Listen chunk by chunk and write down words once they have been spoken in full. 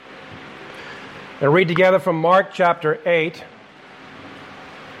And read together from Mark chapter 8,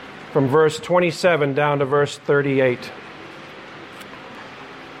 from verse 27 down to verse 38.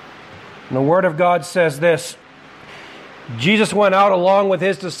 And the Word of God says this: Jesus went out along with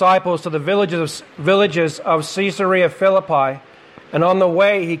his disciples to the villages of Caesarea Philippi, and on the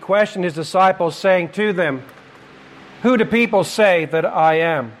way he questioned his disciples, saying to them, "Who do people say that I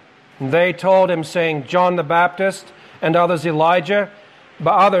am?" And they told him, saying, "John the Baptist, and others Elijah,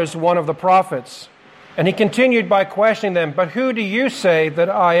 but others one of the prophets." And he continued by questioning them, "But who do you say that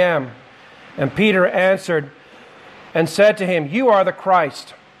I am?" And Peter answered and said to him, "You are the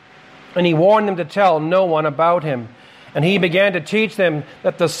Christ." And he warned them to tell no one about him. And he began to teach them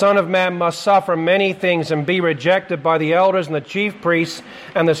that the Son of Man must suffer many things and be rejected by the elders and the chief priests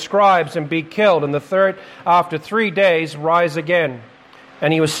and the scribes and be killed, and after 3 days rise again.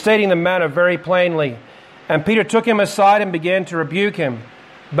 And he was stating the matter very plainly. And Peter took him aside and began to rebuke him.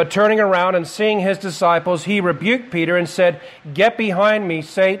 But turning around and seeing his disciples, he rebuked Peter and said, "Get behind me,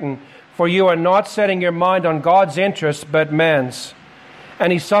 Satan, for you are not setting your mind on God's interests, but man's."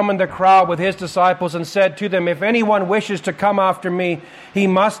 And he summoned the crowd with his disciples and said to them, "If anyone wishes to come after me, he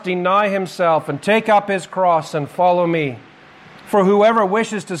must deny himself and take up his cross and follow me. For whoever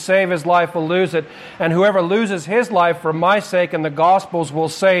wishes to save his life will lose it, and whoever loses his life for my sake and the gospel's will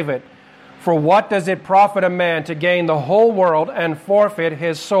save it. For what does it profit a man to gain the whole world and forfeit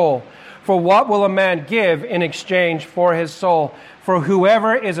his soul? For what will a man give in exchange for his soul? For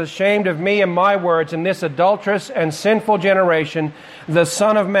whoever is ashamed of me and my words in this adulterous and sinful generation, the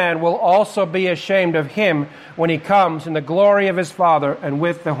Son of Man will also be ashamed of him when he comes in the glory of his Father and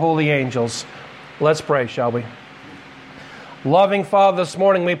with the holy angels." Let's pray, shall we? Loving Father, this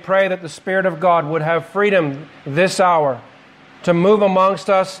morning we pray that the Spirit of God would have freedom this hour to move amongst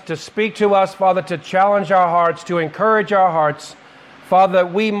us, to speak to us, Father, to challenge our hearts, to encourage our hearts, Father,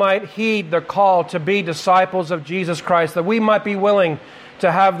 that we might heed the call to be disciples of Jesus Christ, that we might be willing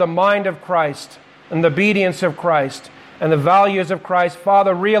to have the mind of Christ and the obedience of Christ and the values of Christ,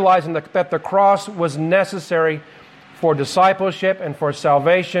 Father, realizing that the cross was necessary for discipleship and for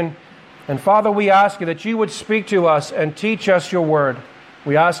salvation. And Father, we ask you that you would speak to us and teach us your word.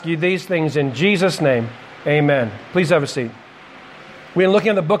 We ask you these things in Jesus' name. Amen. Please have a seat. We've been looking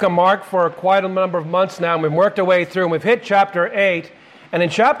at the book of Mark for quite a number of months now, and we've worked our way through, and we've hit chapter 8. And in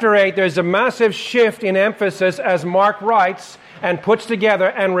chapter 8, there's a massive shift in emphasis as Mark writes and puts together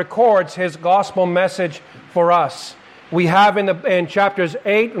and records his gospel message for us. We have in chapters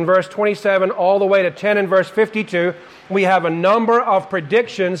 8 and verse 27 all the way to 10 and verse 52, we have a number of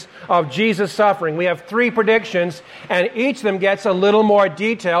predictions of Jesus' suffering. We have 3 predictions, and each of them gets a little more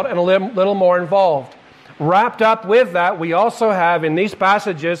detailed and a little more involved. Wrapped up with that, we also have in these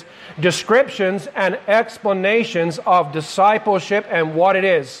passages descriptions and explanations of discipleship and what it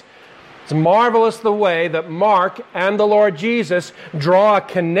is. It's marvelous the way that Mark and the Lord Jesus draw a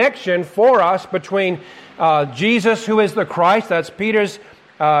connection for us between Jesus, who is the Christ, that's Peter's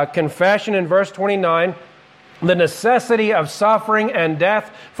confession in verse 29, the necessity of suffering and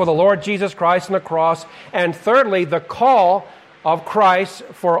death for the Lord Jesus Christ on the cross, and thirdly, the call of Christ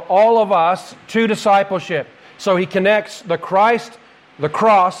for all of us to discipleship. So he connects the Christ, the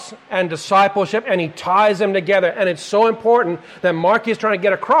cross, and discipleship, and he ties them together. And it's so important that Mark is trying to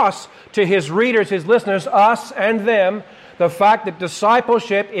get across to his readers, his listeners, us and them, the fact that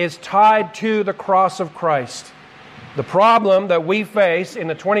discipleship is tied to the cross of Christ. The problem that we face in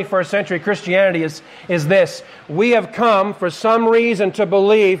the 21st century Christianity is this. We have come for some reason to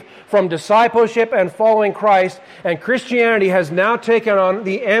believe from discipleship and following Christ, and Christianity has now taken on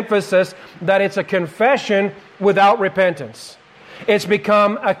the emphasis that it's a confession without repentance. It's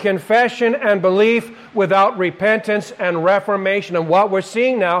become a confession and belief without repentance and reformation. And what we're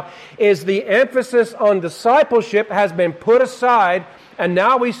seeing now is the emphasis on discipleship has been put aside, and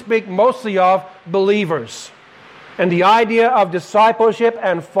now we speak mostly of believers. And the idea of discipleship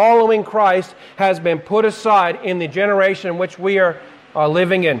and following Christ has been put aside in the generation in which we are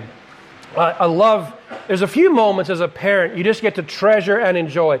living in. There's a few moments as a parent you just get to treasure and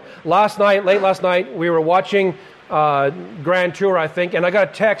enjoy. Late last night, we were watching Grand Tour, I think, and I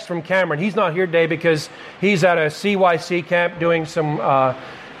got a text from Cameron. He's not here today because he's at a CYC camp doing some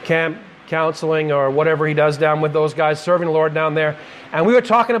camp counseling or whatever he does down with those guys, serving the Lord down there. And we were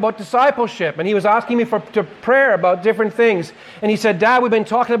talking about discipleship, and he was asking me to prayer about different things. And he said, "Dad, we've been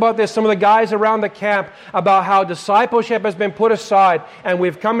talking about this, some of the guys around the camp, about how discipleship has been put aside, and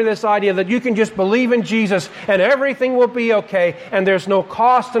we've come to this idea that you can just believe in Jesus and everything will be okay, and there's no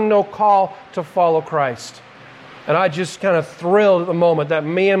cost and no call to follow Christ." And I just kind of thrilled at the moment that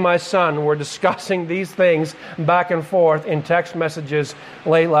me and my son were discussing these things back and forth in text messages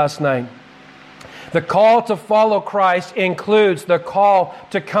late last night. The call to follow Christ includes the call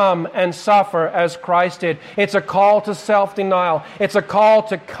to come and suffer as Christ did. It's a call to self-denial. It's a call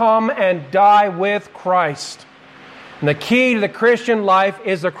to come and die with Christ. And the key to the Christian life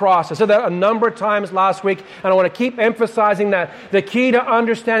is the cross. I said that a number of times last week, and I want to keep emphasizing that. The key to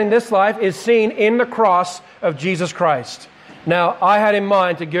understanding this life is seen in the cross of Jesus Christ. Now, I had in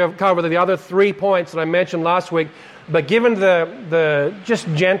mind to cover the other 3 points that I mentioned last week, but given the just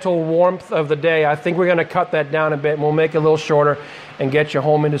gentle warmth of the day, I think we're going to cut that down a bit, and we'll make it a little shorter and get you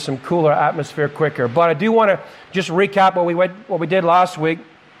home into some cooler atmosphere quicker. But I do want to just recap what we did last week.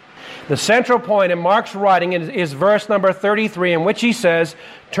 The central point in Mark's writing is verse number 33, in which he says,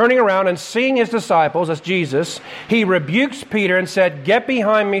 turning around and seeing his disciples, as Jesus, he rebukes Peter and said, "Get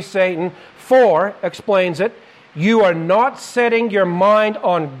behind me, Satan, for," explains it, "you are not setting your mind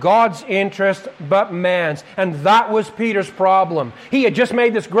on God's interest, but man's." And that was Peter's problem. He had just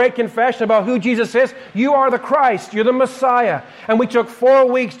made this great confession about who Jesus is. You are the Christ. You're the Messiah. And we took 4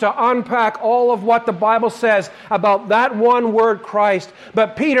 weeks to unpack all of what the Bible says about that one word, Christ.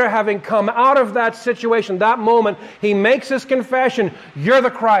 But Peter, having come out of that situation, that moment, he makes this confession, "You're the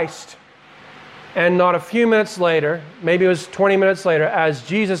Christ." And not a few minutes later, maybe it was 20 minutes later, as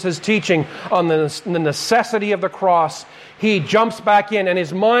Jesus is teaching on the necessity of the cross, he jumps back in and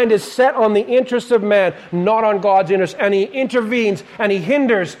his mind is set on the interests of man, not on God's interests. And he intervenes and he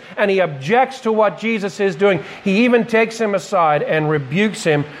hinders and he objects to what Jesus is doing. He even takes him aside and rebukes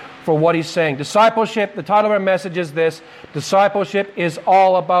him for what he's saying. Discipleship, the title of our message is this: discipleship is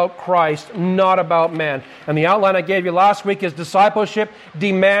all about Christ, not about man. And the outline I gave you last week is discipleship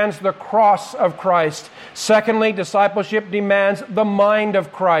demands the cross of Christ. Secondly, discipleship demands the mind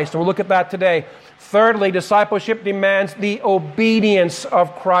of Christ. And we'll look at that today. Thirdly, discipleship demands the obedience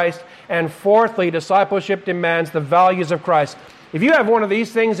of Christ. And fourthly, discipleship demands the values of Christ. If you have one of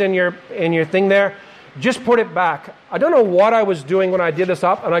these things in your thing there, just put it back. I don't know what I was doing when I did this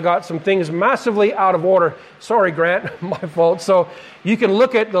up, and I got some things massively out of order. Sorry, Grant, my fault. So you can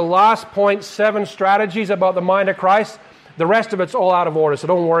look at the last point, 7 strategies about the mind of Christ. The rest of it's all out of order, so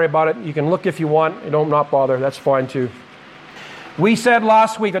don't worry about it. You can look if you want. Don't not bother. That's fine too. We said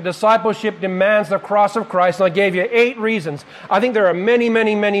last week that discipleship demands the cross of Christ, and I gave you 8 reasons. I think there are many,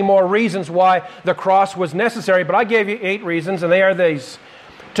 many, many more reasons why the cross was necessary, but I gave you 8 reasons, and they are these.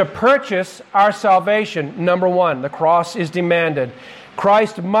 To purchase our salvation, number 1, the cross is demanded.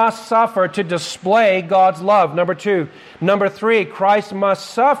 Christ must suffer to display God's love, number 2. Number 3, Christ must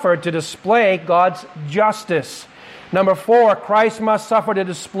suffer to display God's justice. Number 4, Christ must suffer to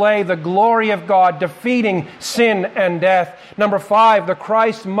display the glory of God, defeating sin and death. Number 5, the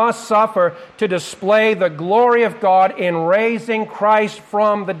Christ must suffer to display the glory of God in raising Christ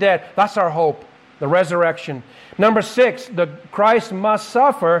from the dead. That's our hope, the resurrection. Number 6, the Christ must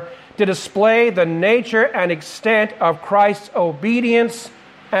suffer to display the nature and extent of Christ's obedience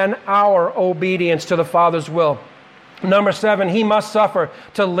and our obedience to the Father's will. Number 7, he must suffer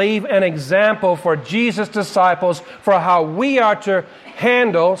to leave an example for Jesus' disciples for how we are to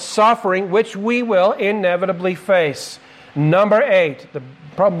handle suffering, which we will inevitably face. Number 8,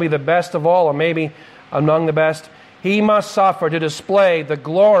 probably the best of all, or maybe among the best, he must suffer to display the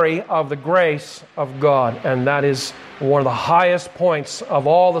glory of the grace of God. And that is one of the highest points of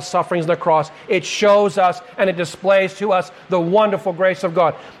all the sufferings of the cross. It shows us and it displays to us the wonderful grace of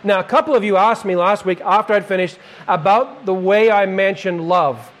God. Now, a couple of you asked me last week after I'd finished about the way I mentioned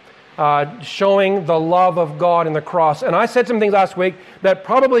love, showing the love of God in the cross. And I said some things last week that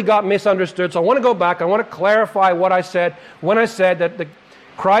probably got misunderstood. So I want to go back. I want to clarify what I said when I said that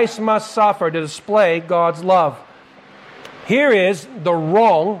Christ must suffer to display God's love. Here is the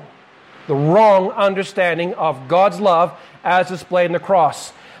wrong understanding of God's love as displayed in the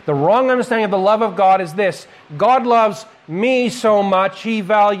cross. The wrong understanding of the love of God is this: God loves me so much, he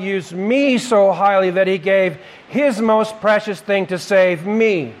values me so highly that he gave his most precious thing to save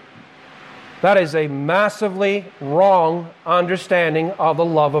me. That is a massively wrong understanding of the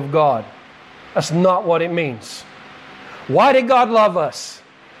love of God. That's not what it means. Why did God love us?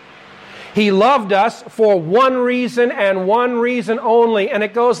 He loved us for one reason and one reason only. And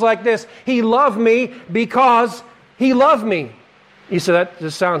it goes like this: he loved me because he loved me. You say that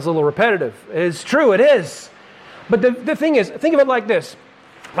just sounds a little repetitive. It's true, it is. But the thing is, think of it like this.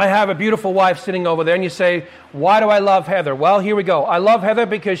 I have a beautiful wife sitting over there, and you say, why do I love Heather? Well, here we go. I love Heather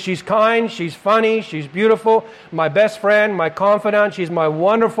because she's kind, she's funny, she's beautiful, my best friend, my confidant, she's my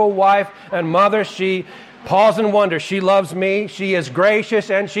wonderful wife and mother. She pause and wonder. She loves me. She is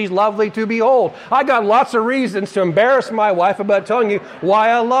gracious and she's lovely to behold. I got lots of reasons to embarrass my wife about telling you why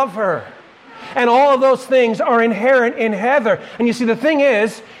I love her. And all of those things are inherent in Heather. And you see, the thing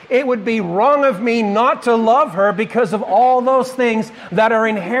is, it would be wrong of me not to love her because of all those things that are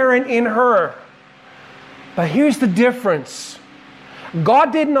inherent in her. But here's the difference.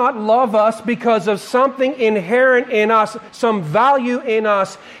 God did not love us because of something inherent in us, some value in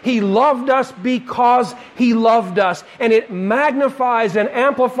us. He loved us because He loved us. And it magnifies and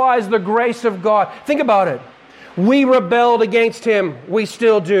amplifies the grace of God. Think about it. We rebelled against Him. We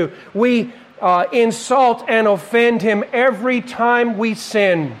still do. We insult and offend Him every time we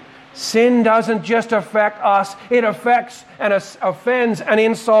sin. Sin doesn't just affect us, it affects and offends and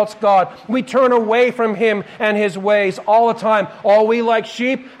insults God. We turn away from Him and His ways all the time. All we like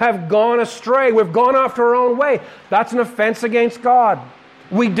sheep have gone astray. We've gone after our own way. That's an offense against God.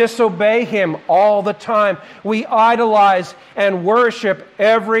 We disobey Him all the time. We idolize and worship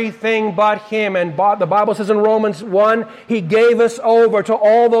everything but Him. And the Bible says in Romans 1, He gave us over to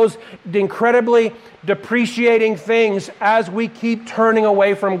all those incredibly depreciating things as we keep turning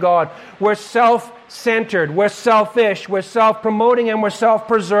away from God. We're self-centered, we're selfish, we're self-promoting, and we're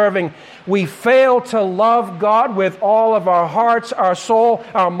self-preserving. We fail to love God with all of our hearts, our soul,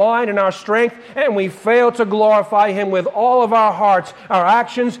 our mind, and our strength, and we fail to glorify Him with all of our hearts, our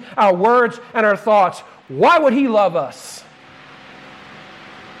actions, our words, and our thoughts. Why would He love us?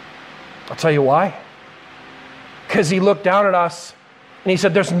 I'll tell you why. Because He looked down at us and He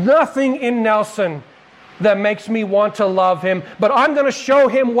said, there's nothing in Nelson that makes me want to love him, but I'm going to show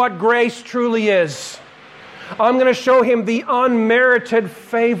him what grace truly is. I'm going to show him the unmerited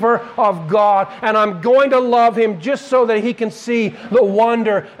favor of God, and I'm going to love him just so that he can see the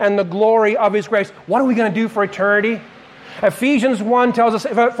wonder and the glory of his grace. What are we going to do for eternity? Ephesians 1 tells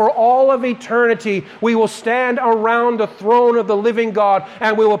us that for all of eternity we will stand around the throne of the living God,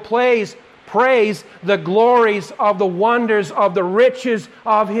 and we will praise the glories of the wonders of the riches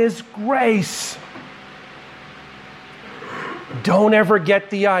of His grace. Don't ever get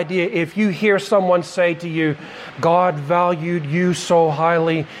the idea, if you hear someone say to you, God valued you so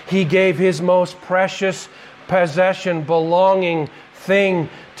highly, He gave His most precious possession, belonging, thing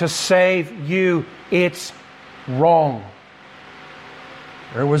to save you. It's wrong.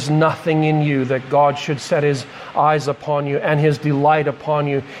 There was nothing in you that God should set His eyes upon you and His delight upon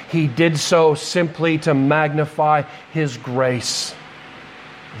you. He did so simply to magnify His grace.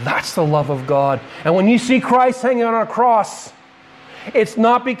 That's the love of God. And when you see Christ hanging on a cross, it's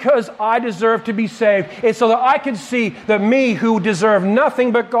not because I deserve to be saved. It's so that I can see that me, who deserve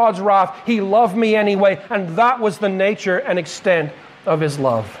nothing but God's wrath, He loved me anyway. And that was the nature and extent of His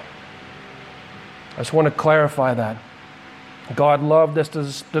love. I just want to clarify that. God loved us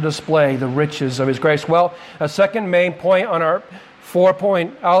to display the riches of His grace. Well, a second main point on our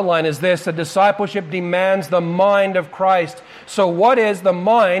 4-point outline is this: that discipleship demands the mind of Christ. So what is the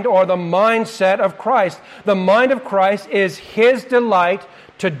mind or the mindset of Christ? The mind of Christ is His delight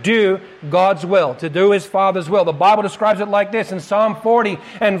to do God's will, to do His Father's will. The Bible describes it like this in Psalm 40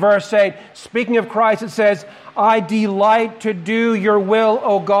 and verse 8. Speaking of Christ, it says, I delight to do your will,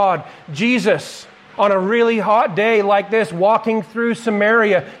 O God. Jesus, on a really hot day like this, walking through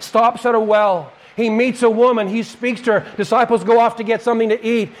Samaria, stops at a well. He meets a woman. He speaks to her. Disciples go off to get something to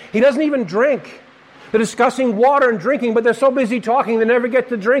eat. He doesn't even drink. They're discussing water and drinking, but they're so busy talking they never get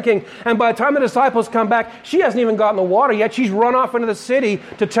to drinking. And by the time the disciples come back, she hasn't even gotten the water yet. She's run off into the city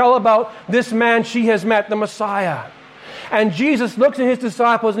to tell about this man she has met, the Messiah. And Jesus looks at His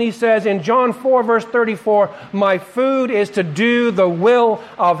disciples and He says in John 4 verse 34, my food is to do the will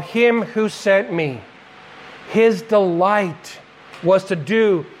of Him who sent me. His delight was to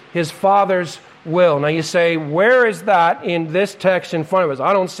do His Father's will. Now you say, where is that in this text in front of us?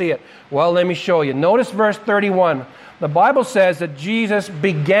 I don't see it. Well, let me show you. Notice verse 31. The Bible says that Jesus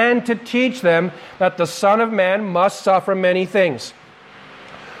began to teach them that the Son of Man must suffer many things.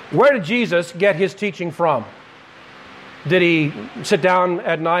 Where did Jesus get His teaching from? Did He sit down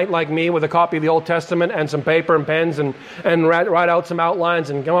at night like me with a copy of the Old Testament and some paper and pens and write out some outlines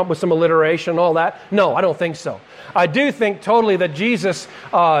and come up with some alliteration and all that? No, I don't think so. I do think totally that Jesus,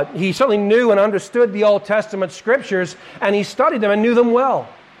 He certainly knew and understood the Old Testament scriptures, and He studied them and knew them well.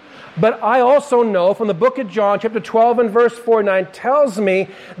 But I also know from the book of John, chapter 12 and verse 49, tells me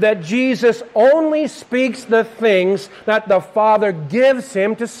that Jesus only speaks the things that the Father gives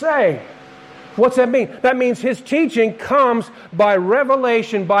Him to say. What's that mean? That means His teaching comes by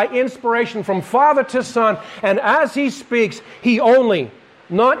revelation, by inspiration from Father to Son. And as He speaks, He only,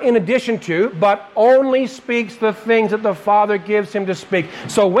 not in addition to, but only speaks the things that the Father gives Him to speak.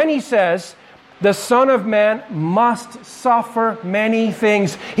 So when He says, The Son of Man must suffer many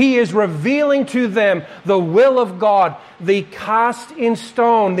things. He is revealing to them the will of God, the cast in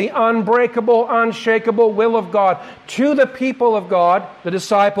stone, the unbreakable, unshakable will of God, to the people of God, the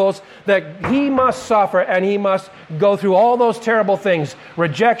disciples, that He must suffer and He must go through all those terrible things,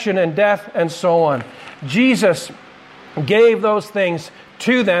 rejection and death and so on. Jesus gave those things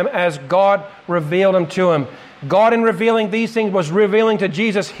to them as God revealed them to Him. God, in revealing these things, was revealing to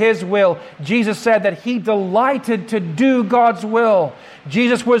Jesus His will. Jesus said that He delighted to do God's will.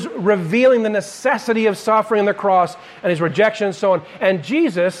 Jesus was revealing the necessity of suffering on the cross and His rejection and so on. And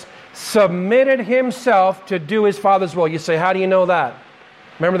Jesus submitted Himself to do His Father's will. You say, how do you know that?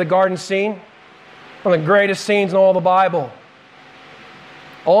 Remember the garden scene? One of the greatest scenes in all the Bible.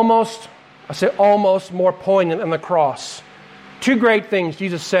 Almost more poignant than the cross. Two great things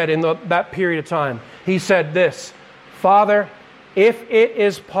Jesus said in that period of time. He said this, Father, if it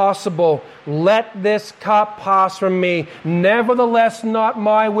is possible, let this cup pass from me. Nevertheless, not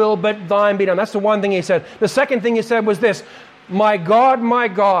my will, but thine be done. That's the one thing He said. The second thing He said was this, my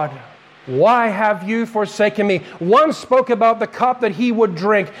God, why have you forsaken me? One spoke about the cup that He would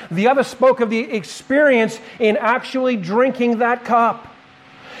drink. The other spoke of the experience in actually drinking that cup.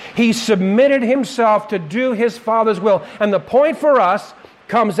 He submitted Himself to do His Father's will. And the point for us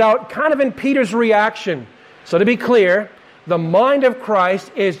comes out kind of in Peter's reaction. So to be clear, the mind of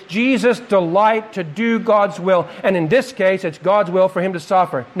Christ is Jesus' delight to do God's will. And in this case, it's God's will for Him to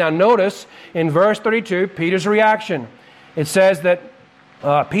suffer. Now notice in verse 32, Peter's reaction. It says that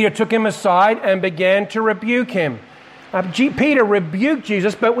Peter took Him aside and began to rebuke Him. Peter rebuked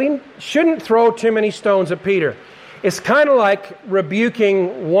Jesus, but we shouldn't throw too many stones at Peter. It's kind of like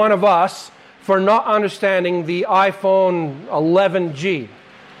rebuking one of us for not understanding the iPhone 11G.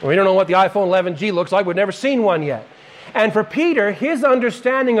 We don't know what the iPhone 11G looks like. We've never seen one yet. And for Peter, his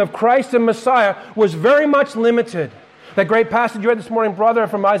understanding of Christ and Messiah was very much limited. That great passage you read this morning, brother,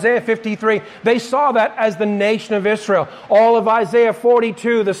 from Isaiah 53, they saw that as the nation of Israel. All of Isaiah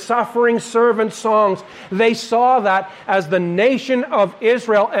 42, the suffering servant songs, they saw that as the nation of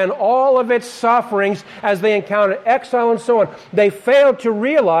Israel and all of its sufferings as they encountered exile and so on. They failed to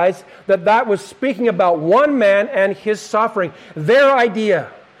realize that that was speaking about one man and his suffering. Their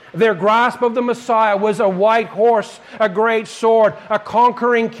idea, their grasp of the Messiah was a white horse, a great sword, a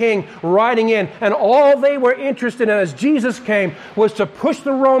conquering king riding in. And all they were interested in as Jesus came was to push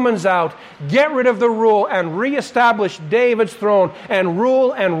the Romans out, get rid of the rule, and reestablish David's throne and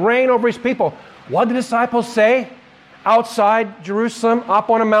rule and reign over His people. What did the disciples say outside Jerusalem, up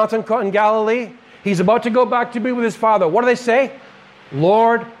on a mountain in Galilee? He's about to go back to be with His Father. What do they say?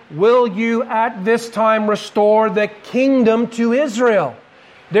 Lord, will you at this time restore the kingdom to Israel?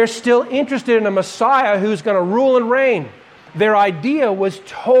 They're still interested in a Messiah who's going to rule and reign. Their idea was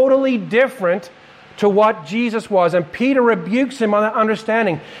totally different to what Jesus was. And Peter rebukes him on that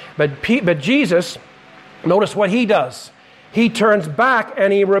understanding. But Jesus, notice what He does. He turns back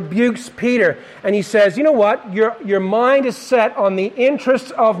and He rebukes Peter. And He says, you know what? Your mind is set on the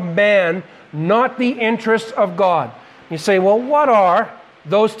interests of man, not the interests of God. You say, well, what are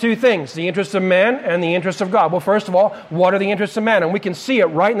those two things, the interests of man and the interests of God? Well, first of all, what are the interests of man? And we can see it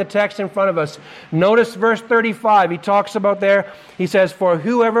right in the text in front of us. Notice verse 35. He talks about there, he says, for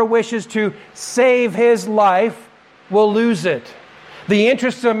whoever wishes to save his life will lose it. The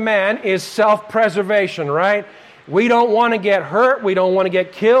interest of man is self-preservation, right? We don't want to get hurt. We don't want to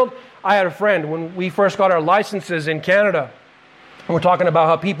get killed. I had a friend when we first got our licenses in Canada. And we're talking about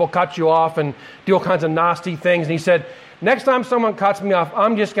how people cut you off and do all kinds of nasty things. And he said, next time someone cuts me off,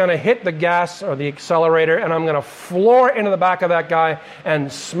 I'm just going to hit the gas or the accelerator and I'm going to floor into the back of that guy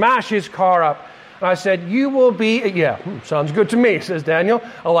and smash his car up. And I said, you will be, sounds good to me, says Daniel.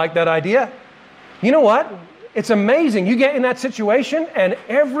 I like that idea. You know what? It's amazing. You get in that situation and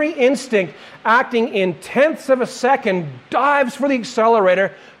every instinct acting in tenths of a second dives for the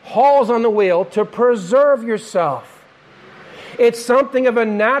accelerator, hauls on the wheel to preserve yourself. It's something of a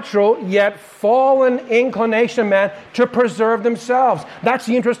natural yet fallen inclination of man to preserve themselves. That's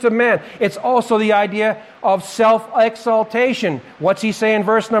the interest of man. It's also the idea of self-exaltation. What's he say in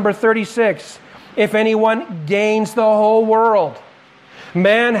verse number 36? If anyone gains the whole world.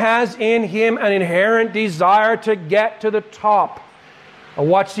 Man has in him an inherent desire to get to the top.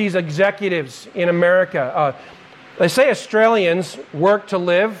 Watch these executives in America. They say Australians work to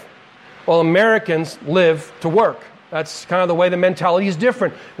live, while Americans live to work. That's kind of the way the mentality is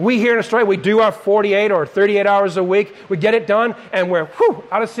different. We here in Australia, we do our 48 or 38 hours a week. We get it done, and we're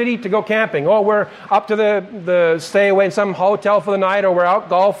out of city to go camping. Or we're up to the stay away in some hotel for the night, or we're out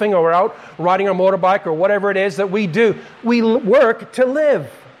golfing, or we're out riding a motorbike, or whatever it is that we do. We work to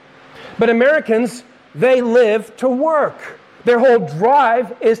live. But Americans, they live to work. Their whole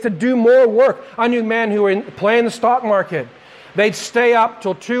drive is to do more work. I knew men who were playing the stock market. They'd stay up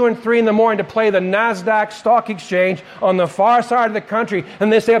till 2 and 3 in the morning to play the NASDAQ stock exchange on the far side of the country.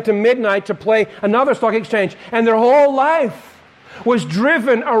 And they stay up to midnight to play another stock exchange. And their whole life was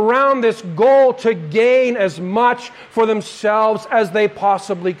driven around this goal to gain as much for themselves as they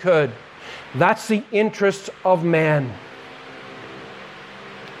possibly could. That's the interest of man.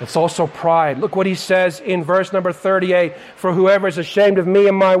 It's also pride. Look what he says in verse number 38. For whoever is ashamed of me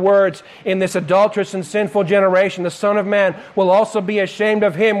and my words in this adulterous and sinful generation, the Son of Man will also be ashamed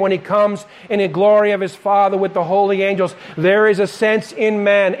of him when he comes in the glory of his Father with the holy angels. There is a sense in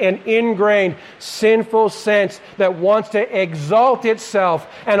man, an ingrained sinful sense that wants to exalt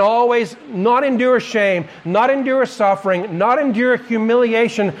itself and always not endure shame, not endure suffering, not endure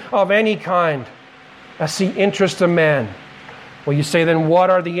humiliation of any kind. That's the interest of man. Well, you say, then what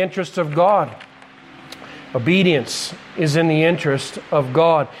are the interests of God? Obedience is in the interest of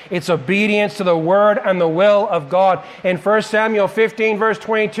God. It's obedience to the word and the will of God. In 1 Samuel 15, verse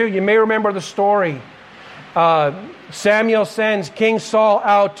 22, you may remember the story. Samuel sends King Saul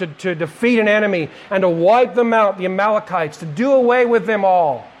out to defeat an enemy and to wipe them out, the Amalekites, to do away with them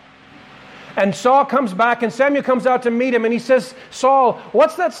all. And Saul comes back, and Samuel comes out to meet him, and he says, Saul,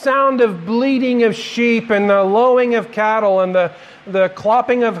 what's that sound of bleating of sheep and the lowing of cattle and the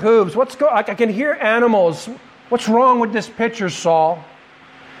clopping of hooves? I can hear animals. What's wrong with this picture, Saul?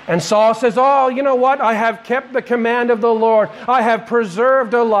 And Saul says, oh, you know what? I have kept the command of the Lord. I have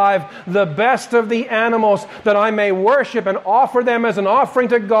preserved alive the best of the animals that I may worship and offer them as an offering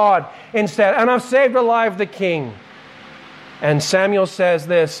to God instead. And I've saved alive the king. And Samuel says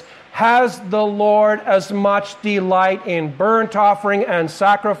this, has the Lord as much delight in burnt offering and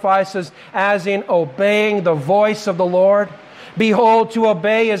sacrifices as in obeying the voice of the Lord? Behold, to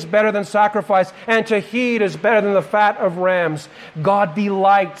obey is better than sacrifice, and to heed is better than the fat of rams. God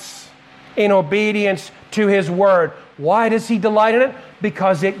delights in obedience to His word. Why does He delight in it?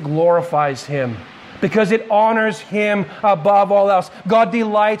 Because it glorifies Him. Because it honors Him above all else. God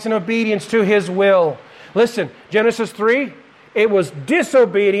delights in obedience to His will. Listen, Genesis 3, it was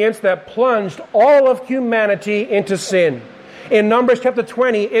disobedience that plunged all of humanity into sin. In Numbers chapter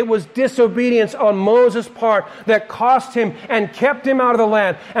 20, it was disobedience on Moses' part that cost him and kept him out of the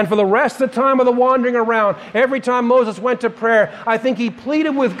land. And for the rest of the time of the wandering around, every time Moses went to prayer, I think he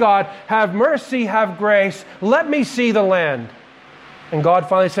pleaded with God, have mercy, have grace, let me see the land. And God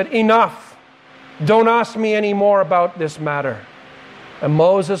finally said, enough. Don't ask me any more about this matter. And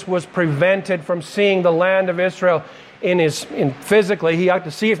Moses was prevented from seeing the land of Israel physically. He had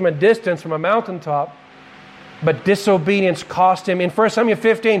to see it from a distance, from a mountaintop. But disobedience cost him. In 1 Samuel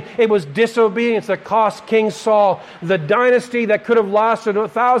 15, it was disobedience that cost King Saul the dynasty that could have lasted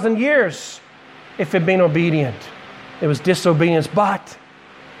 1,000 years if he'd been obedient. It was disobedience. But,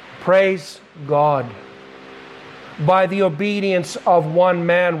 praise God, by the obedience of one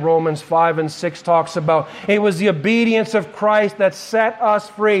man, Romans 5 and 6 talks about. It was the obedience of Christ that set us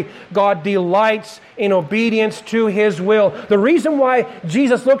free. God delights in obedience to His will. The reason why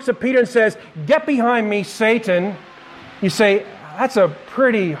Jesus looks at Peter and says, get behind me, Satan. You say, that's a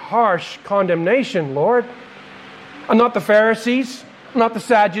pretty harsh condemnation, Lord. Not the Pharisees, not the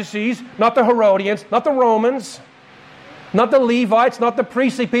Sadducees, not the Herodians, not the Romans, not the Levites, not the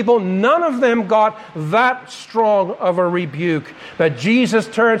priestly people. None of them got that strong of a rebuke. But Jesus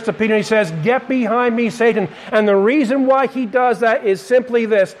turns to Peter and He says, get behind me, Satan. And the reason why He does that is simply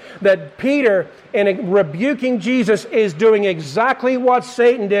this, that Peter, in rebuking Jesus, is doing exactly what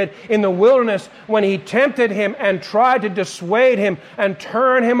Satan did in the wilderness when he tempted Him and tried to dissuade Him and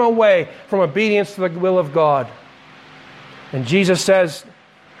turn Him away from obedience to the will of God. And Jesus says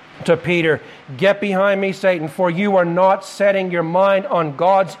to Peter, get behind me, Satan, for you are not setting your mind on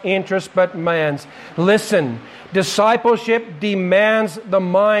God's interest but man's. Listen, discipleship demands the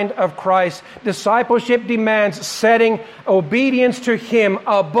mind of Christ. Discipleship demands setting obedience to Him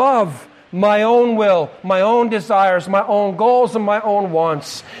above my own will, my own desires, my own goals, and my own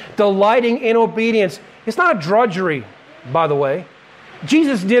wants. Delighting in obedience. It's not a drudgery, by the way.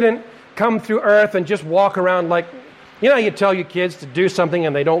 Jesus didn't come through earth and just walk around like, you know, you tell your kids to do something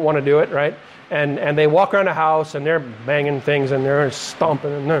and they don't want to do it, right? And they walk around the house and they're banging things and they're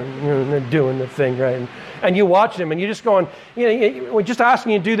stomping and they're doing the thing, right? And you watch them and you're just going, we're just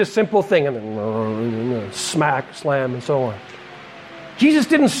asking you to do this simple thing and then smack, slam, and so on. Jesus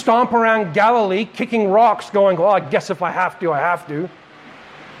didn't stomp around Galilee kicking rocks going, well, I guess if I have to, I have to.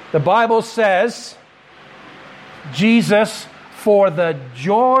 The Bible says Jesus for the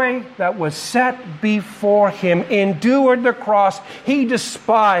joy that was set before him, endured the cross. He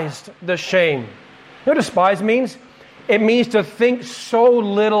despised the shame. You know what despise means? It means to think so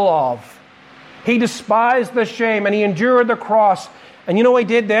little of. He despised the shame and he endured the cross. And you know what he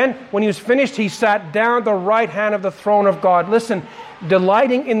did then? When he was finished, he sat down at the right hand of the throne of God. Listen,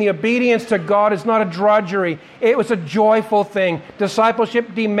 delighting in the obedience to God is not a drudgery. It was a joyful thing.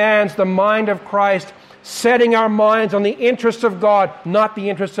 Discipleship demands the mind of Christ, setting our minds on the interests of God, not the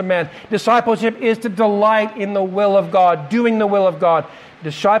interests of man. Discipleship is to delight in the will of God, doing the will of God.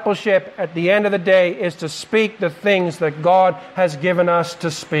 Discipleship, at the end of the day, is to speak the things that God has given us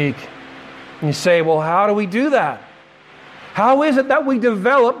to speak. And you say, well, how do we do that? How is it that we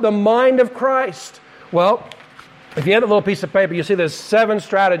develop the mind of Christ? Well, if you have a little piece of paper, you see there's 7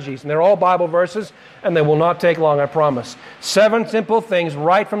 strategies, and they're all Bible verses, and they will not take long, I promise. 7 simple things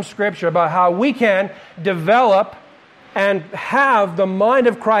right from Scripture about how we can develop and have the mind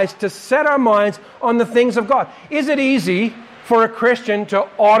of Christ to set our minds on the things of God. Is it easy for a Christian to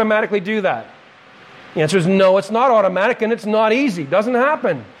automatically do that? The answer is no, it's not automatic, and it's not easy. It doesn't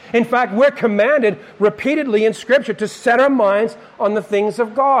happen. In fact, we're commanded repeatedly in Scripture to set our minds on the things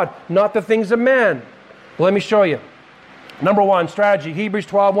of God, not the things of man. Well, let me show you. Number 1, strategy, Hebrews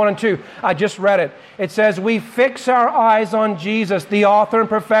 12, 1 and 2. I just read it. It says, we fix our eyes on Jesus, the author and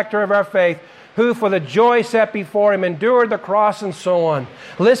perfecter of our faith, who for the joy set before him endured the cross and so on.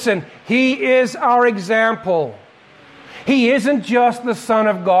 Listen, he is our example. He isn't just the Son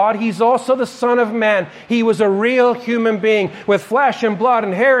of God, he's also the Son of Man. He was a real human being with flesh and blood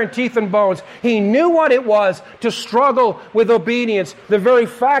and hair and teeth and bones. He knew what it was to struggle with obedience. The very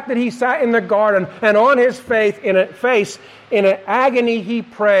fact that he sat in the garden and on his face, in an agony he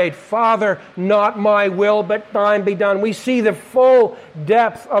prayed, Father, not my will but thine be done. We see the full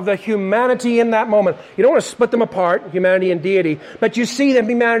depth of the humanity in that moment. You don't want to split them apart, humanity and deity, but you see the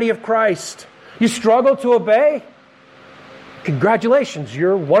humanity of Christ. You struggle to obey? Congratulations,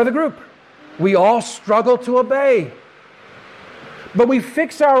 you're one of the group. We all struggle to obey. But we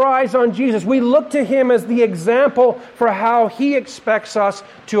fix our eyes on Jesus. We look to him as the example for how he expects us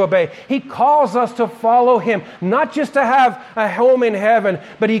to obey. He calls us to follow him, not just to have a home in heaven,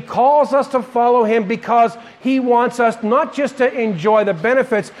 but he calls us to follow him because he wants us not just to enjoy the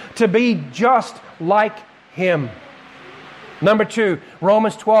benefits, to be just like him. Number 2,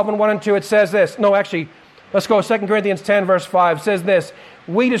 Romans 12 and 1 and 2, it says this. No, actually, let's go. 2 Corinthians 10 verse 5 says this.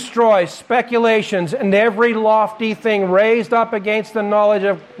 We destroy speculations and every lofty thing raised up against the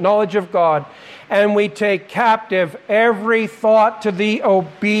knowledge of God. And we take captive every thought to the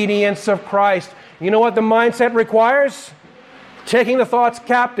obedience of Christ. You know what the mindset requires? Taking the thoughts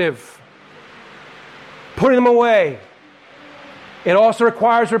captive. Putting them away. It also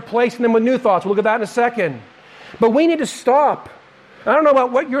requires replacing them with new thoughts. We'll look at that in a second. But we need to stop. I don't know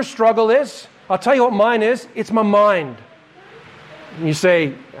about what your struggle is. I'll tell you what mine is. It's my mind. You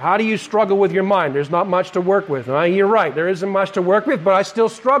say, how do you struggle with your mind? There's not much to work with. You're right. There isn't much to work with, but I still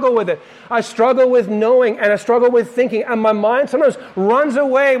struggle with it. I struggle with knowing and I struggle with thinking. And my mind sometimes runs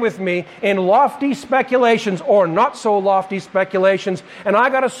away with me in lofty speculations or not so lofty speculations. And I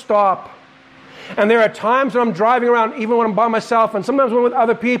got to stop. And there are times when I'm driving around, even when I'm by myself, and sometimes when I'm with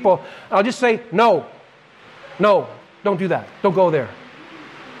other people, I'll just say, no, don't do that. Don't go there.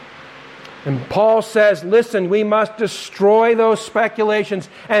 And Paul says, listen, we must destroy those speculations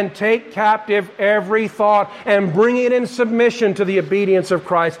and take captive every thought and bring it in submission to the obedience of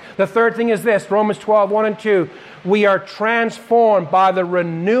Christ. The third thing is this, Romans 12, 1 and 2. We are transformed by the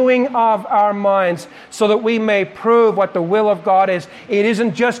renewing of our minds so that we may prove what the will of God is. It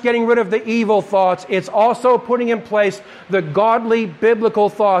isn't just getting rid of the evil thoughts. It's also putting in place the godly biblical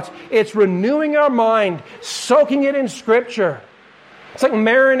thoughts. It's renewing our mind, soaking it in Scripture. It's like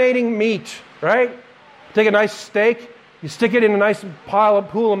marinating meat, right? Take a nice steak, you stick it in a nice pool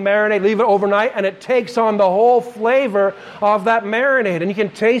of marinade, leave it overnight, and it takes on the whole flavor of that marinade. And you can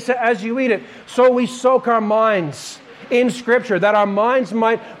taste it as you eat it. So we soak our minds in Scripture, that our minds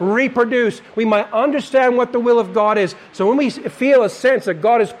might reproduce. We might understand what the will of God is. So when we feel a sense that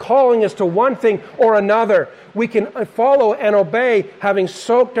God is calling us to one thing or another, we can follow and obey, having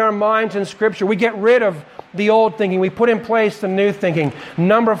soaked our minds in Scripture. We get rid of the old thinking. We put in place the new thinking.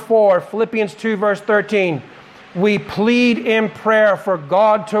 Number 4, Philippians 2 verse 13. We plead in prayer for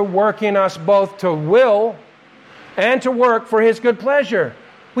God to work in us both to will and to work for His good pleasure.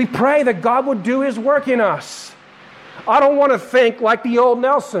 We pray that God would do His work in us. I don't want to think like the old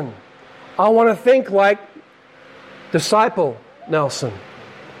Nelson. I want to think like disciple Nelson.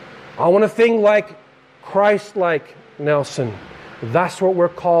 I want to think like Christ-like Nelson. That's what we're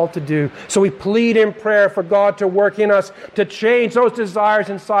called to do. So we plead in prayer for God to work in us, to change those desires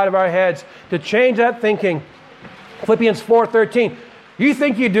inside of our heads, to change that thinking. Philippians 4:13. You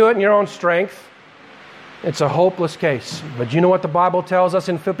think you do it in your own strength? It's a hopeless case. But you know what the Bible tells us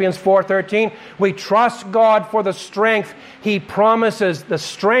in Philippians 4:13? We trust God for the strength. He promises the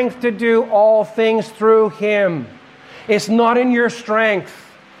strength to do all things through Him. It's not in your strength.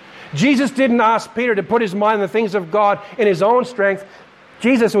 Jesus didn't ask Peter to put his mind on the things of God in his own strength.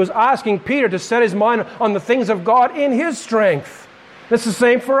 Jesus was asking Peter to set his mind on the things of God in His strength. It's the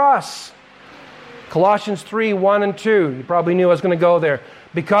same for us. Colossians 3:1 and 2. You probably knew I was going to go there.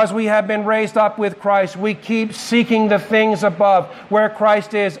 Because we have been raised up with Christ, we keep seeking the things above, where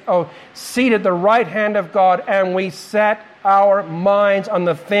Christ is seated at the right hand of God, and we set our minds on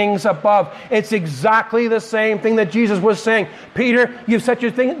the things above. It's exactly the same thing that Jesus was saying. Peter, you've set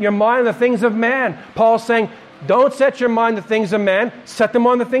your mind on the things of man. Paul's saying, don't set your mind on the things of man, set them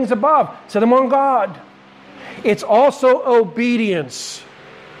on the things above. Set them on God. It's also obedience.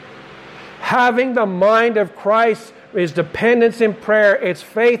 Having the mind of Christ is dependence in prayer. It's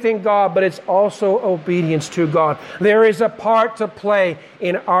faith in God, but it's also obedience to God. There is a part to play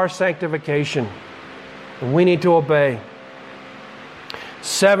in our sanctification. And we need to obey.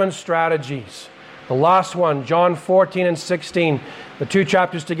 7 strategies. The last one, John 14 and 16, the 2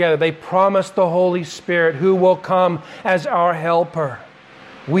 chapters together. They promise the Holy Spirit who will come as our helper.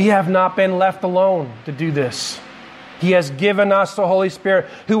 We have not been left alone to do this. He has given us the Holy Spirit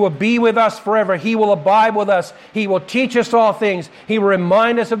who will be with us forever. He will abide with us. He will teach us all things. He will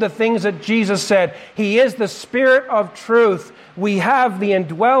remind us of the things that Jesus said. He is the Spirit of truth. We have the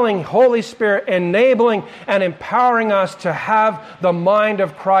indwelling Holy Spirit enabling and empowering us to have the mind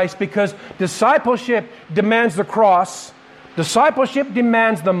of Christ, because discipleship demands the cross. Discipleship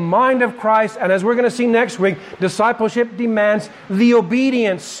demands the mind of Christ, and as we're going to see next week, discipleship demands the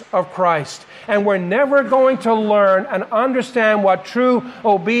obedience of Christ. And we're never going to learn and understand what true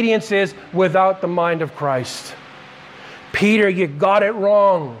obedience is without the mind of Christ. Peter, you got it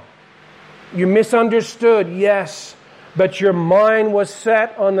wrong. You misunderstood, yes, but your mind was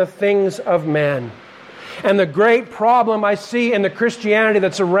set on the things of man. And the great problem I see in the Christianity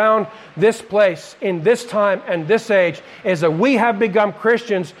that's around this place, in this time and this age, is that we have become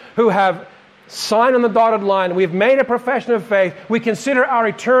Christians who have signed on the dotted line. We've made a profession of faith. We consider our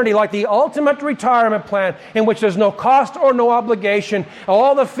eternity like the ultimate retirement plan in which there's no cost or no obligation.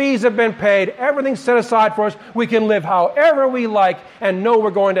 All the fees have been paid. Everything's set aside for us. We can live however we like and know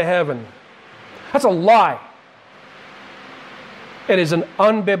we're going to heaven. That's a lie. It is an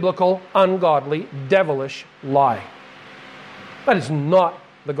unbiblical, ungodly, devilish lie. That is not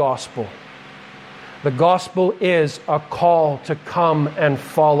the gospel. The gospel is a call to come and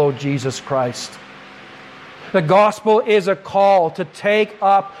follow Jesus Christ. The gospel is a call to take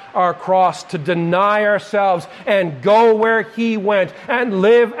up our cross, to deny ourselves and go where He went and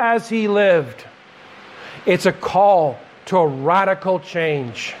live as He lived. It's a call to a radical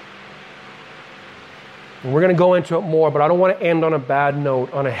change. And we're going to go into it more, but I don't want to end on a bad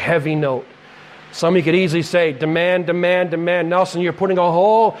note, on a heavy note. Some of you could easily say, demand, demand, demand. Nelson, you're putting a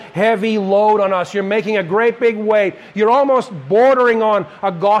whole heavy load on us. You're making a great big weight. You're almost bordering on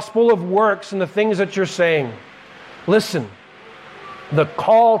a gospel of works and the things that you're saying. Listen, the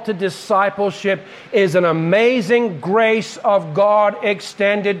call to discipleship is an amazing grace of God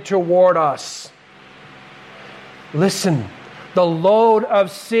extended toward us. Listen. The load of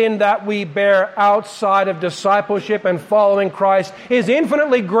sin that we bear outside of discipleship and following Christ is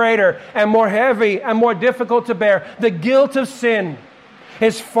infinitely greater and more heavy and more difficult to bear. The guilt of sin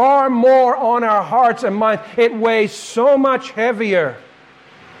is far more on our hearts and minds. It weighs so much heavier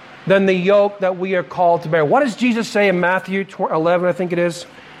than the yoke that we are called to bear. What does Jesus say in Matthew 11, I think it is?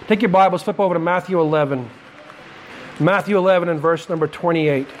 Take your Bibles, flip over to Matthew 11. Matthew 11 and verse number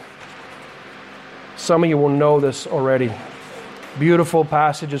 28. Some of you will know this already. Beautiful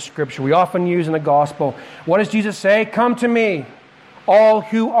passage of Scripture we often use in the gospel. What does Jesus say? Come to me, all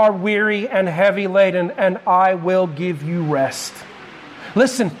who are weary and heavy laden, and I will give you rest.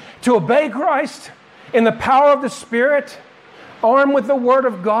 Listen, to obey Christ in the power of the Spirit, armed with the Word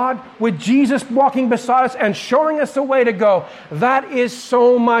of God, with Jesus walking beside us and showing us the way to go, that is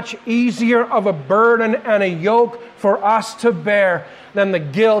so much easier of a burden and a yoke for us to bear than the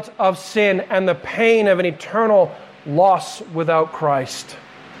guilt of sin and the pain of an eternal loss without Christ.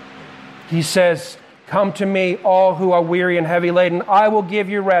 He says, come to me, all who are weary and heavy laden. I will give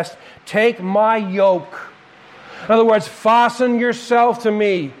you rest. Take my yoke. In other words, fasten yourself to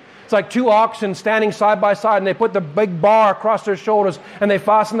me. It's like 2 oxen standing side by side, and they put the big bar across their shoulders, and they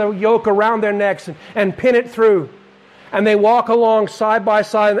fasten the yoke around their necks and pin it through. and they walk along side by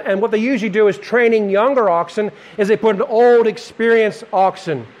side. And what they usually do is training younger oxen is they put an old, experienced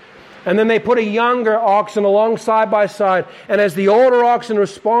oxen. And then they put a younger oxen along side by side. And as the older oxen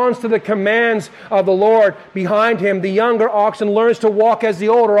responds to the commands of the Lord behind him, the younger oxen learns to walk as the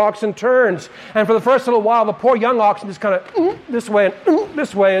older oxen turns. And for the first little while, the poor young oxen just kind of this way and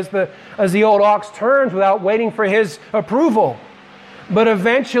this way as the old ox turns without waiting for his approval. But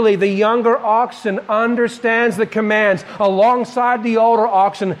eventually the younger oxen understands the commands alongside the older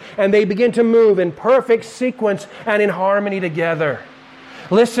oxen, and they begin to move in perfect sequence and in harmony together.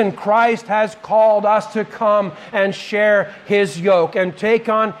 Listen, Christ has called us to come and share His yoke and take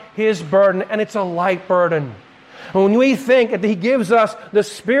on His burden, and it's a light burden. When we think that He gives us the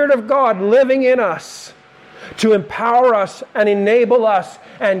Spirit of God living in us to empower us and enable us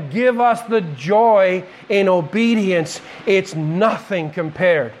and give us the joy in obedience, it's nothing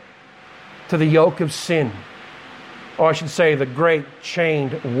compared to the yoke of sin. Or I should say, the great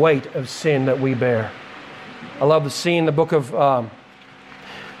chained weight of sin that we bear. I love the scene in the book of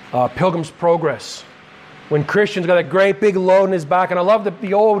Pilgrim's Progress, when Christian's got a great big load in his back. And I love that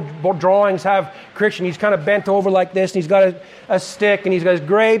the old drawings have Christian. He's kind of bent over like this, and he's got a stick, and he's got this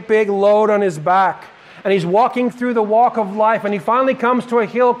great big load on his back. And he's walking through the walk of life, and he finally comes to a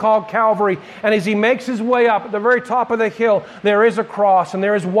hill called Calvary. And as he makes his way up, at the very top of the hill, there is a cross, and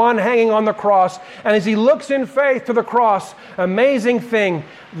there is one hanging on the cross. And as he looks in faith to the cross, amazing thing,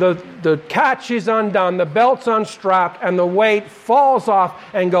 the catch is undone, the belt's unstrapped, and the weight falls off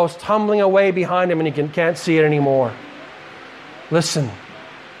and goes tumbling away behind him, and he can't see it anymore. Listen,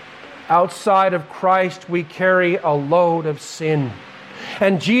 outside of Christ, we carry a load of sin.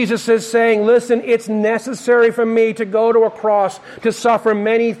 And Jesus is saying, listen, it's necessary for me to go to a cross, to suffer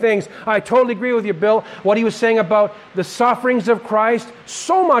many things. I totally agree with you, Bill, what he was saying about the sufferings of Christ,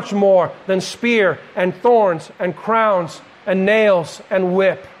 so much more than spear and thorns and crowns and nails and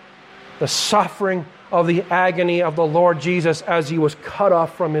whip. The suffering of the agony of the Lord Jesus as He was cut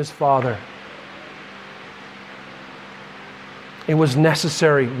off from His Father. It was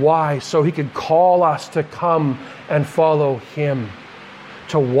necessary. Why? So He could call us to come and follow Him.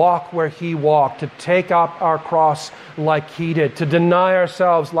 To walk where He walked, to take up our cross like He did, to deny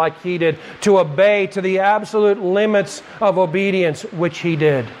ourselves like He did, to obey to the absolute limits of obedience which He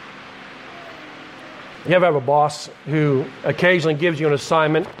did. You ever have a boss who occasionally gives you an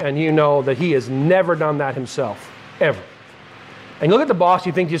assignment and you know that he has never done that himself, ever. And you look at the boss,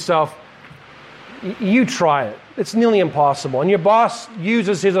 you think to yourself, you try it. It's nearly impossible. And your boss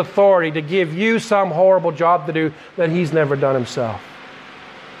uses his authority to give you some horrible job to do that he's never done himself.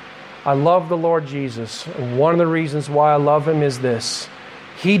 I love the Lord Jesus. And one of the reasons why I love Him is this.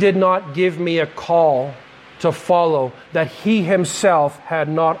 He did not give me a call to follow that He Himself had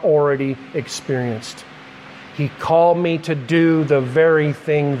not already experienced. He called me to do the very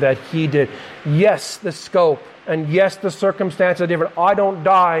thing that He did. Yes, the scope, and yes, the circumstances are different. I don't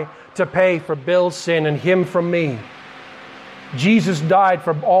die to pay for Bill's sin and him for me. Jesus died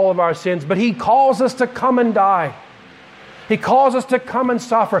for all of our sins, but He calls us to come and die. He calls us to come and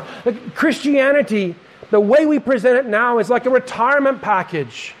suffer. Christianity, the way we present it now, is like a retirement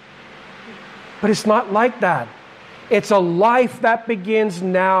package. But it's not like that. It's a life that begins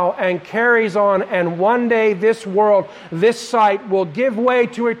now and carries on. And one day this world, this sight will give way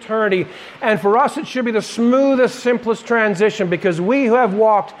to eternity. And for us it should be the smoothest, simplest transition, because we who have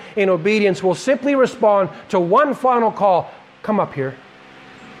walked in obedience will simply respond to one final call. Come up here.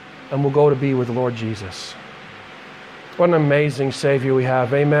 And we'll go to be with the Lord Jesus. What an amazing Savior we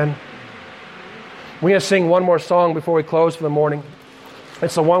have. Amen. We're going to sing one more song before we close for the morning.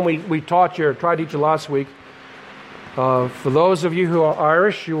 It's the one we tried to teach you last week. For those of you who are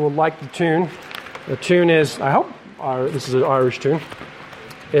Irish, you will like the tune. The tune is, I hope this is an Irish tune.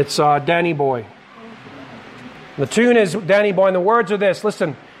 It's Danny Boy. The tune is Danny Boy, and the words are this.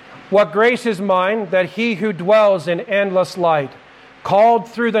 Listen. What grace is mine that He who dwells in endless light called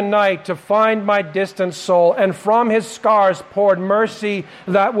through the night to find my distant soul, and from His scars poured mercy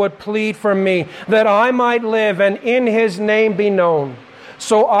that would plead for me, that I might live and in His name be known.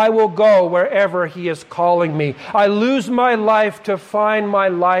 So I will go wherever He is calling me. I lose my life to find my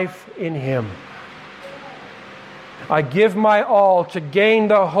life in Him. I give my all to gain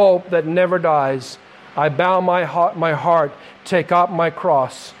the hope that never dies. I bow my heart, take up my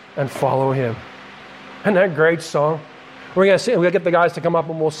cross, and follow Him. Isn't that a great song? We're going to get the guys to come up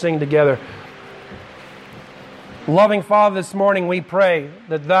and we'll sing together. Loving Father, this morning we pray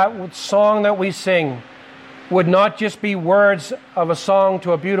that song that we sing would not just be words of a song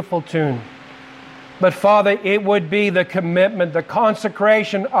to a beautiful tune, but Father, it would be the commitment, the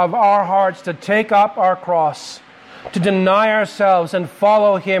consecration of our hearts to take up our cross, to deny ourselves and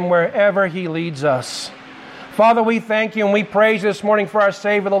follow Him wherever He leads us. Father, we thank You and we praise You this morning for our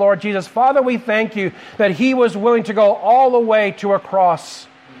Savior, the Lord Jesus. Father, we thank You that He was willing to go all the way to a cross.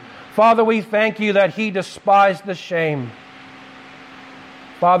 Father, we thank You that He despised the shame.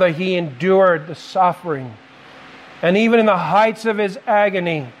 Father, He endured the suffering. And even in the heights of His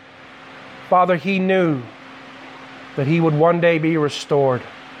agony, Father, He knew that He would one day be restored.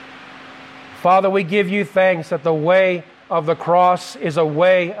 Father, we give You thanks that the way of the cross is a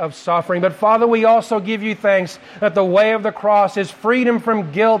way of suffering. But Father, we also give You thanks that the way of the cross is freedom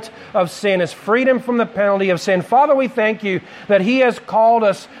from guilt of sin, is freedom from the penalty of sin. Father, we thank You that He has called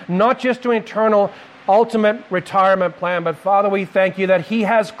us not just to an eternal, ultimate retirement plan, but Father, we thank You that He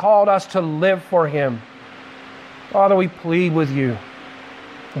has called us to live for Him. Father, we plead with You.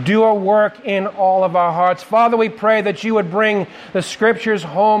 Do a work in all of our hearts. Father, we pray that You would bring the Scriptures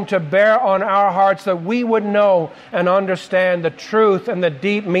home to bear on our hearts, that we would know and understand the truth and the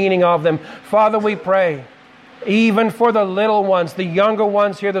deep meaning of them. Father, we pray, even for the little ones, the younger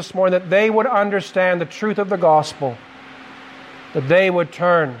ones here this morning, that they would understand the truth of the gospel, that they would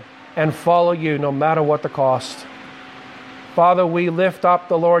turn and follow You no matter what the cost. Father, we lift up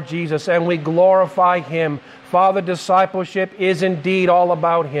the Lord Jesus and we glorify Him. Father, discipleship is indeed all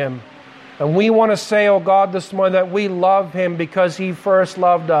about Him. And we want to say, oh God, this morning that we love Him because He first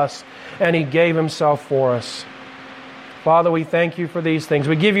loved us and He gave Himself for us. Father, we thank You for these things.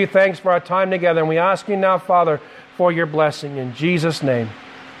 We give You thanks for our time together, and we ask You now, Father, for Your blessing. In Jesus' name,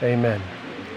 amen.